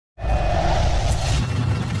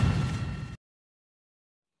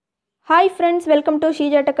Hi friends, welcome to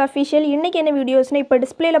Sheeja Tech Official. இன்னைக்கு என்ன வீடியோஸ்னா இப்போ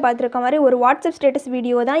டிஸ்ப்ளேல பார்த்துருக்க மாதிரி ஒரு வாட்ஸ்அப் ஸ்டேட்டஸ்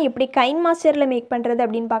வீடியோ தான் எப்படி KineMasterல மேக் பண்ணுறது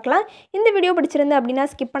அப்படின்னு பார்க்கலாம். இந்த வீடியோ பிடிச்சிருந்து அப்படின்னா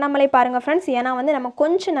ஸ்கிப் பண்ணாமலே பாருங்கள் ஃப்ரெண்ட்ஸ். ஏன்னா நம்ம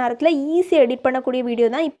கொஞ்ச நேரத்தில் ஈஸியாக எடிட் பண்ணக்கூடிய வீடியோ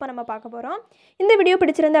தான் இப்போ நம்ம பார்க்க போகிறோம். இந்த வீடியோ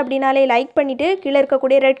பிடிச்சிருந்து அப்படின்னாலே லைக் பண்ணிவிட்டு கீழே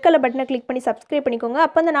இருக்கக்கூடிய ரெட் கலர் பட்டனை கிளிக் பண்ணி சப்ஸ்கிரைப் பண்ணிக்கோங்க.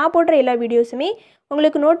 அப்போ நான் போடுற எல்லா வீடியோஸுமே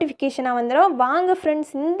உங்களுக்கு நோட்டிஃபிகேஷனாக வந்துடும். வாங்க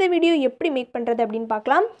ஃப்ரெண்ட்ஸ், இந்த வீடியோ எப்படி மேக் பண்ணுறது அப்படின்னு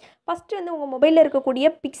பார்க்கலாம். ஃபஸ்ட்டு உங்கள் மொபைலில் இருக்கக்கூடிய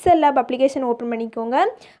pixellab அப்ளிகேஷன் ஓப்பன் பண்ணிக்கோங்க.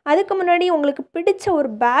 அதுக்கு முன்னாடி உங்களுக்கு பிடிச்ச ஒரு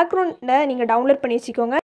பேக்ரவுண்டை நீங்கள் டவுன்லோட் பண்ணி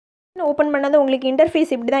வச்சுக்கோங்க. ஓப்பன் பண்ணது உங்களுக்கு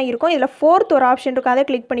இன்டர்ஃபேஸ் இப்படி தான் இருக்கும். இதில் ஃபோர்த் ஒரு ஆப்ஷன் இருக்கும், அதை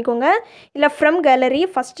கிளிக் பண்ணிக்கோங்க. இல்லை ஃப்ரம் கேலரி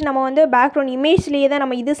ஃபஸ்ட்டு நம்ம பேக்ரவுண்ட் இமேஜ்லேயே தான்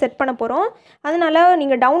நம்ம இது செட் பண்ண போகிறோம். அதனால்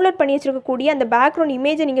நீங்கள் டவுன்லோட் பண்ணி வச்சுருக்கக்கூடிய அந்த பேக்ரவுண்ட்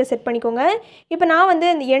இமேஜை நீங்கள் செட் பண்ணிக்கோங்க. இப்போ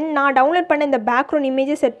நான் டவுன்லோட் பண்ண இந்த பேக்ரவுண்ட்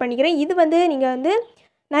இமேஜை செட் பண்ணிக்கிறேன். இது நீங்கள்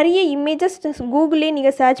நிறைய இமேஜஸ் கூகுள்லேயே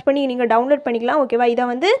நீங்கள் சர்ச் பண்ணி நீங்கள் டவுன்லோட் பண்ணிக்கலாம். ஓகேவா,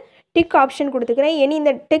 இதை டிக் ஆப்ஷன் கொடுத்துக்கிறேன்.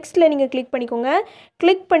 இந்த டெக்ஸ்ட்டில் நீங்கள் கிளிக் பண்ணிக்கோங்க.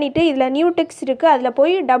 கிளிக் பண்ணிவிட்டு இதில் நியூ டெக்ஸ்ட் இருக்குது, அதில்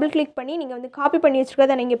போய் டபுள் கிளிக் பண்ணி நீங்கள் காப்பி பண்ணி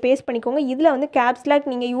வச்சுருக்கதை நீங்கள் பேஸ்ட் பண்ணிக்கோங்க. இதில் கேப்ஸ் லாக்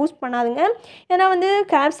நீங்கள் யூஸ் பண்ணாதுங்க. ஏன்னா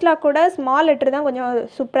கேப்ஸ் லாக்கோட ஸ்மால் லெட்டர் தான் கொஞ்சம்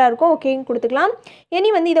சூப்பராக இருக்கும். ஓகேன்னு கொடுத்துக்கலாம்.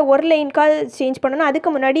 இதை ஒரு லைனுக்காக சேஞ்ச் பண்ணணும். அதுக்கு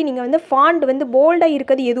முன்னாடி நீங்கள் ஃபாண்ட் போல்டாக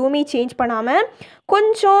இருக்கிறது எதுவுமே சேஞ்ச் பண்ணாமல்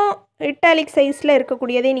கொஞ்சம் இட்டாலிக் சைஸில்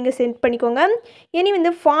இருக்கக்கூடியதை நீங்கள் செட் பண்ணிக்கோங்க.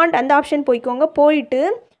 ஃபாண்ட் அந்த ஆப்ஷன் போயிட்டு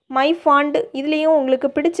மை ஃபாண்ட் இதுலேயும் உங்களுக்கு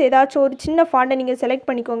பிடிச்ச ஏதாச்சும் ஒரு சின்ன ஃபாண்ட்டை நீங்கள் செலக்ட்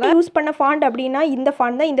பண்ணிக்கோங்க. யூஸ் பண்ண ஃபாண்ட் அப்படின்னா இந்த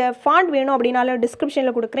ஃபாண்ட் தான். இந்த ஃபாண்ட் வேணும் அப்படின்னாலும்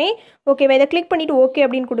டிஸ்கிரிப்ஷனில் கொடுக்குறேன். ஓகேவா, இதை கிளிக் பண்ணிவிட்டு ஓகே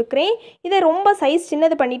அப்படின்னு கொடுக்குறேன். இதை ரொம்ப சைஸ்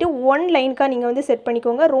சின்னது பண்ணிவிட்டு ஒன் லைனுக்காக நீங்கள் செட்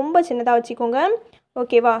பண்ணிக்கோங்க. ரொம்ப சின்னதாக வச்சுக்கோங்க.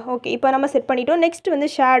 ஓகேவா, ஓகே இப்போ நம்ம செட் பண்ணிட்டோம். நெக்ஸ்ட்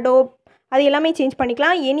ஷேடோ அது எல்லாமே சேஞ்ச்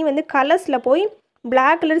பண்ணிக்கலாம். கலர்ஸில் போய்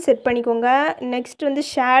பிளாக் கலர் செட் பண்ணிக்கோங்க.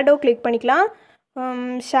 நெக்ஸ்ட் ஷேடோ கிளிக் பண்ணிக்கலாம்.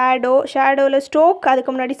 ஷேடோவில் ஸ்ட்ரோக்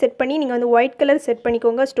அதுக்கு முன்னாடி செட் பண்ணி நீங்கள் ஒயிட் கலர் செட்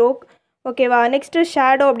பண்ணிக்கோங்க, ஸ்ட்ரோக். ஓகேவா, நெக்ஸ்ட்டு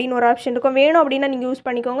ஷேடோ அப்படின்னு ஒரு ஆப்ஷன் இருக்கும். வேணும் அப்படின்னா நீங்கள் யூஸ்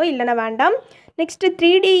பண்ணிக்கோங்க, இல்லைனா வேண்டாம். நெக்ஸ்ட்டு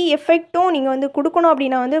 3D எஃபெக்ட்டும் நீங்கள் கொடுக்கணும்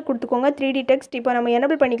அப்படின்னா கொடுத்துக்கோங்க. 3D டெக்ஸ்ட் இப்போ நம்ம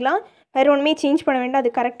எனபிள் பண்ணிக்கலாம். வேறு ஒன்றுமே சேஞ்ச் பண்ண வேண்டாம்,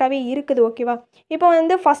 அது கரெக்டாகவே இருக்குது. ஓகேவா,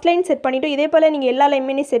 இப்போ ஃபஸ்ட் லைன் செட் பண்ணிவிட்டு இதே போல் நீங்கள் எல்லா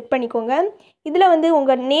லைனுமே செட் பண்ணிக்கோங்க. இதில்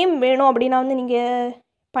உங்கள் நேம் வேணும் அப்படின்னா நீங்கள்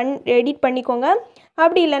எடிட் பண்ணிக்கோங்க.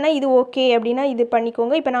 அப்படி இல்லைனா இது ஓகே அப்படின்னா இது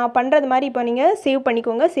பண்ணிக்கோங்க. இப்போ நான் பண்ணுறது மாதிரி இப்போ நீங்கள் சேவ்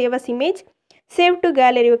பண்ணிக்கோங்க. Save as image, save to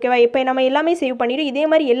gallery. ஓகேவா, இப்போ நம்ம எல்லாமே சேவ் பண்ணிவிட்டு இதே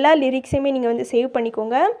மாதிரி எல்லா லிரிக்ஸையுமே நீங்கள் சேவ்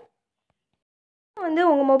பண்ணிக்கோங்க.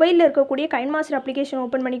 உங்கள் மொபைலில் இருக்கக்கூடிய KineMaster அப்ளிகேஷன்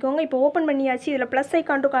ஓப்பன் பண்ணிக்கோங்க. இப்போ ஓப்பன் பண்ணியாச்சு. இதில் ப்ளஸ்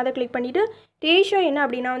ஐக்கான் இருக்கும், அதை கிளிக் பண்ணிவிட்டு ரேஷியோ என்ன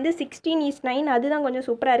அப்படின்னா 16:9. அதுதான் கொஞ்சம்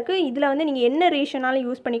சூப்பராக இருக்குது. இதில் நீங்கள் என்ன ரேஷியோனாலும்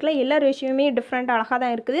யூஸ் பண்ணிக்கலாம். எல்லா ரேஷியோவுமே டிஃப்ரெண்ட் அழகாக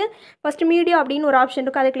தான் இருக்குது. ஃபஸ்ட்டு மீடியா அப்படின்னு ஒரு ஆப்ஷன்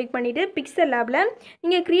இருக்குது, அதை கிளிக் பண்ணிவிட்டு pixellabல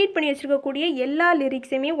நீங்கள் க்ரியேட் பண்ணி வச்சுருக்கக்கூடிய எல்லா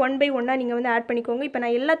லிரிக்ஸையுமே ஒன் பை ஒன்னாக நீங்கள் ஆட் பண்ணிக்கோங்க. இப்போ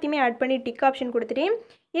நான் எல்லாத்தையுமே ஆட் பண்ணி டிக் ஆப்ஷன் கொடுத்துட்டேன்.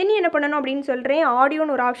 என்ன பண்ணணும் அப்படின்னு சொல்கிறேன்.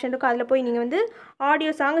 ஆடியோன்னு ஒரு ஆப்ஷன் இருக்கும், அதில் போய் நீங்கள்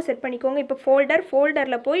ஆடியோ சாங்கை செட் பண்ணிக்கோங்க. இப்போ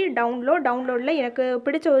ஃபோல்டரில் போய் டவுன்லோடில் எனக்கு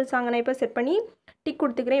பிடிச்ச ஒரு சாங்கை நான் இப்போ செட் பண்ணி டிக்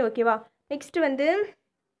கொடுத்துக்கிறேன். ஓகேவா, நெக்ஸ்ட்டு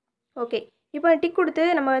ஓகே இப்போ டிக் கொடுத்து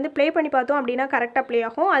நம்ம ப்ளே பண்ணி பார்த்தோம் அப்படின்னா கரெக்டாக ப்ளே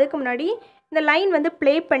ஆகும். அதுக்கு முன்னாடி இந்த லைன்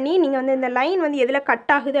ப்ளே பண்ணி நீங்கள் இந்த லைன் எதில்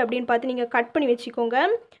கட் ஆகுது அப்படின்னு பார்த்து நீங்கள் கட் பண்ணி வச்சுக்கோங்க.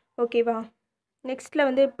 ஓகேவா,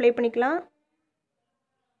 நெக்ஸ்ட்டில் ப்ளே பண்ணிக்கலாம்.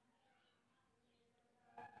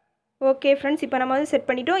 ஓகே ஃப்ரெண்ட்ஸ், இப்போ நம்ம செட்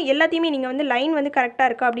பண்ணிட்டோம். எல்லாத்தையுமே நீங்கள் லைன் கரெக்டாக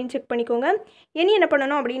இருக்கா அப்படின்னு செக் பண்ணிக்கோங்க. என்ன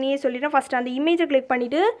பண்ணணும் அப்படின்னே சொல்லிட்டேன். ஃபஸ்ட்டு அந்த இமேஜை கிளிக்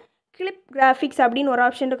பண்ணிவிட்டு கிளிப் கிராஃபிக்ஸ் அப்படின்னு ஒரு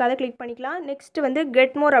ஆப்ஷன் இருக்கும், அதை கிளிக் பண்ணிக்கலாம். நெக்ஸ்ட்டு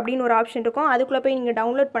கெட் மோர் அப்படின்னு ஒரு ஆப்ஷன் இருக்கும், அதுக்குள்ளே போய் நீங்கள்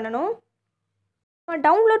டவுன்லோட் பண்ணணும்.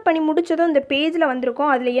 டவுன்லோட் பண்ணி முடித்ததும் இந்த பேஜில்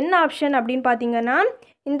வந்திருக்கும். அதில் என்ன ஆப்ஷன் அப்படின்னு பார்த்தீங்கன்னா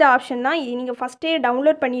இந்த ஆப்ஷன் தான். இது நீங்கள் ஃபஸ்ட்டே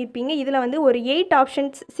டவுன்லோட் பண்ணியிருப்பீங்க. இதில் ஒரு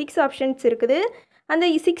 6 ஆப்ஷன்ஸ் இருக்குது. அந்த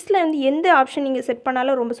 6ல் எந்த ஆப்ஷன் நீங்கள் செட்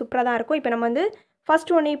பண்ணாலும் ரொம்ப சூப்பராக தான் இருக்கும். இப்போ நம்ம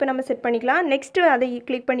ஃபஸ்ட் ஒன்று இப்போ நம்ம செட் பண்ணிக்கலாம். நெக்ஸ்ட்டு அதை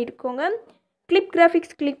கிளிக் பண்ணிட்டுக்கோங்க. கிளிப்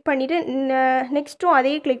கிராஃபிக்ஸ் கிளிக் பண்ணிவிட்டு நெக்ஸ்ட்டும்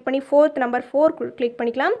அதையே கிளிக் பண்ணி நம்பர் 4 கிளிக்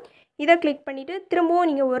பண்ணிக்கலாம். இதை கிளிக் பண்ணிவிட்டு திரும்பவும்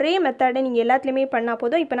நீங்கள் ஒரே மெத்தடை நீங்கள் எல்லாத்துலேயுமே பண்ணால்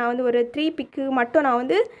போதும். இப்போ நான் ஒரு 3 பிக்கு மட்டும்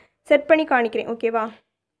நான் செட் பண்ணி காணிக்கிறேன். ஓகேவா,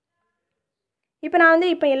 இப்போ நான்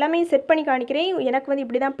இப்போ எல்லாமே செட் பண்ணி காணிக்கிறேன். எனக்கு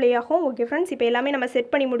இப்படி தான் ப்ளே ஆகும். ஓகே ஃப்ரெண்ட்ஸ், இப்போ எல்லாமே நம்ம செட்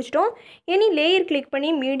பண்ணி முடிச்சிட்டோம். லேயர் கிளிக் பண்ணி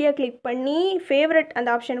மீடியா கிளிக் பண்ணி ஃபேவரட் அந்த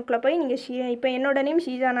ஆப்ஷனுக்குள்ளே போய் நீங்கள் இப்போ என்னோட நேம்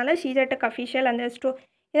ஷீஜானால ஷீஜா டெக் அஃபிஷியல் அந்த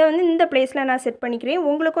இதை இந்த பிளேஸில் நான் செட் பண்ணிக்கிறேன்.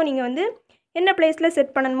 உங்களுக்கும் நீங்கள் என்ன பிளேஸில்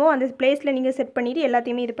செட் பண்ணணுமோ அந்த பிளேஸில் நீங்கள் செட் பண்ணிவிட்டு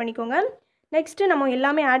எல்லாத்தையுமே இது பண்ணிக்கோங்க. நெக்ஸ்ட்டு நம்ம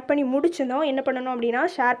எல்லாமே ஆட் பண்ணி முடிச்சிருந்தோம். என்ன பண்ணணும் அப்படின்னா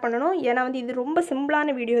ஷேர் பண்ணணும். ஏன்னா இது ரொம்ப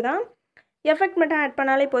சிம்பிளான வீடியோ தான். எஃபெக்ட் மட்டும் ஆட்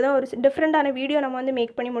பண்ணாலே போதும், ஒரு டிஃப்ரெண்ட்டான வீடியோ நம்ம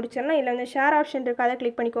மேக் பண்ணி முடிச்சிடலாம். இல்லை ஷேர் ஆப்ஷன் இருக்குது, அதை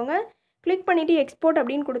கிளிக் பண்ணிக்கோங்க. கிளிக் பண்ணிவிட்டு எக்ஸ்போர்ட்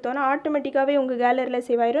அப்படின்னு கொடுத்தோன்னா ஆட்டோமேட்டிக்காகவே உங்கள் கேலரியில்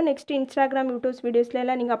சேவ் ஆயிடும். நெக்ஸ்ட்டு இன்ஸ்டாகிராம், யூடியூப்ஸ் வீடியோஸ்ல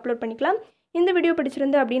எல்லாம் நீங்கள் அப்லோட் பண்ணிக்கலாம். இந்த வீடியோ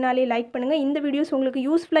பிடிச்சிருந்து அப்படின்னாலே லைக் பண்ணுங்கள். இந்த வீடியோஸ் உங்களுக்கு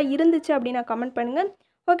யூஸ்ஃபுல்லாக இருந்துச்சு அப்படின்னா கமெண்ட் பண்ணுங்கள்.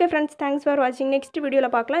 ஓகே ஃப்ரெண்ட்ஸ், தேங்க்ஸ் ஃபார் வாட்சிங். நெக்ஸ்ட்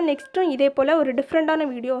வீடியோவில் பார்க்கலாம். நெக்ஸ்ட்டும் இதே போல் ஒரு டிஃப்ரெண்ட்டான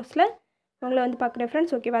வீடியோஸில் உங்களை பார்க்குறேன்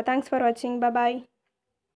ஃப்ரெண்ட்ஸ். ஓகேவா, தேங்க்ஸ் ஃபார் வாட்சிங். பாய்.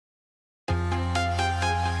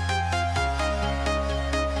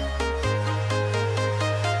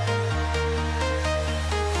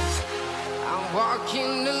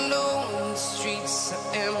 walking alone, the streets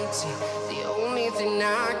are empty. The only thing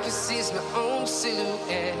I can see is my own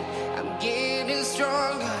silhouette. I'm getting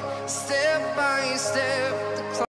stronger, step by step.